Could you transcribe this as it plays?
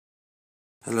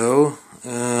Hello.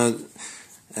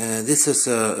 This is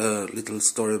a little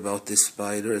story about this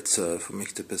spider. It's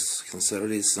Phomictopus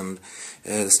canceroides, and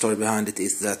the story behind it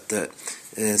is that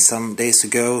some days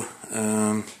ago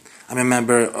I'm a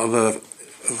member of a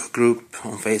group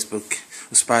on Facebook,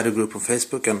 a spider group on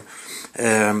Facebook, and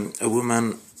a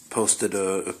woman posted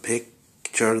a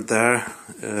picture there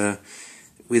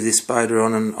with this spider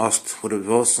on and asked what it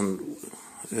was, and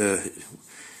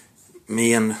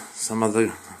me and some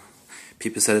other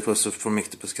people said it was from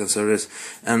Phomictopus canceroides.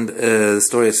 And the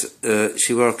story is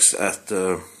she works at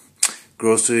a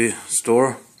grocery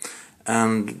store,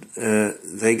 and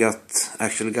they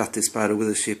actually got this spider with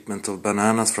a shipment of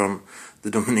bananas from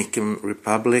the Dominican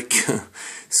Republic.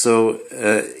 So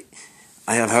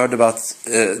I have heard about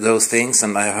those things,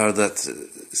 and I have heard that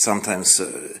sometimes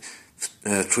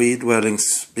tree-dwelling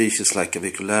species like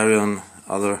Avicularian,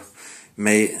 other,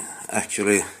 may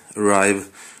actually arrive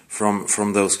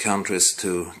from those countries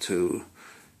to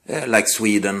like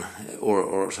Sweden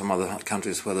or some other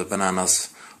countries where the bananas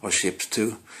are shipped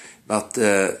to. But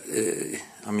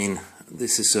I mean,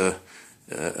 this is a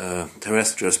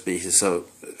terrestrial species, so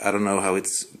I don't know how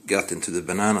it's got into the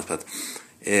bananas. But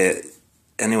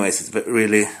anyways, it's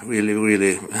really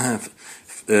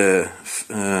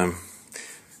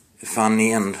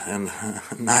funny and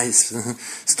nice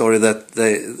story that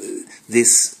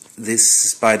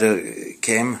this spider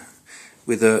came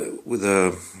with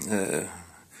a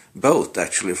boat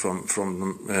actually from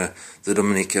the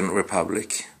Dominican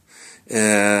Republic.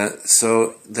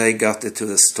 So they got it to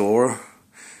the store,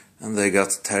 and they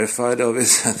got terrified of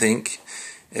it. I think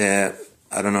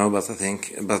I don't know, but I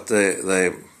think, but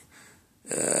they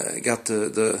got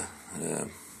the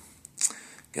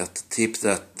tip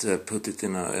that put it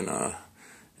in a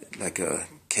like a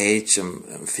cage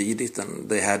and feed it, and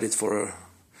they had it for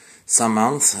some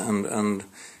months, and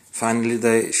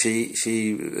finally she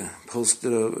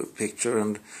posted a picture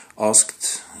and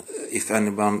asked if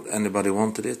anybody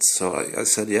wanted it. So I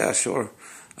said, yeah, sure,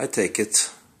 I take it.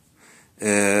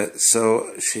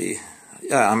 So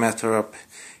I met her up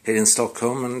here in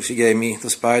Stockholm, and she gave me the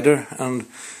spider, and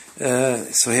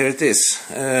so here it is.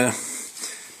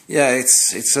 Yeah,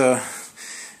 it's a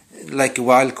like a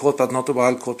wild caught, but not a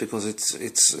wild caught, because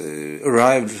it's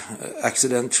arrived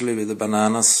accidentally with the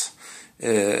bananas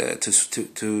to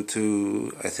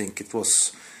I think it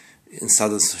was in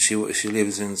southern. She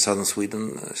lives in southern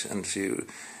Sweden, and she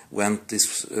went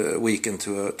this weekend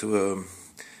to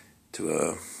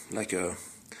a like a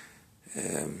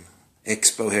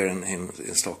expo here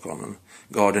in Stockholm, and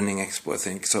gardening expo, I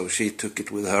think. So she took it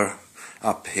with her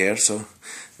up here. So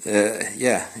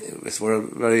yeah, it was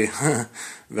very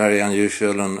very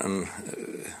unusual and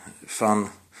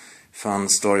fun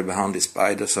story behind this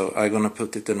spider. So I'm gonna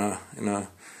put it in a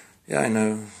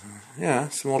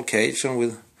small cage, and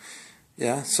with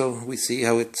so we see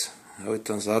how it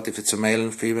turns out, if it's a male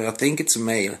and female. I think it's a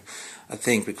male, I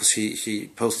think, because she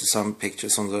posted some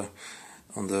pictures on the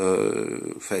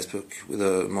Facebook with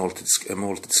a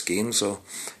molted skin. So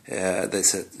they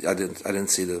said, I didn't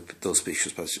see those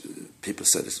pictures, but people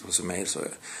said it was a male. So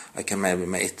I can maybe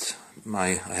mate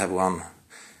I have one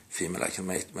female I can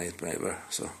mate with her.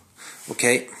 So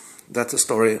okay, that's the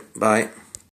story. Bye.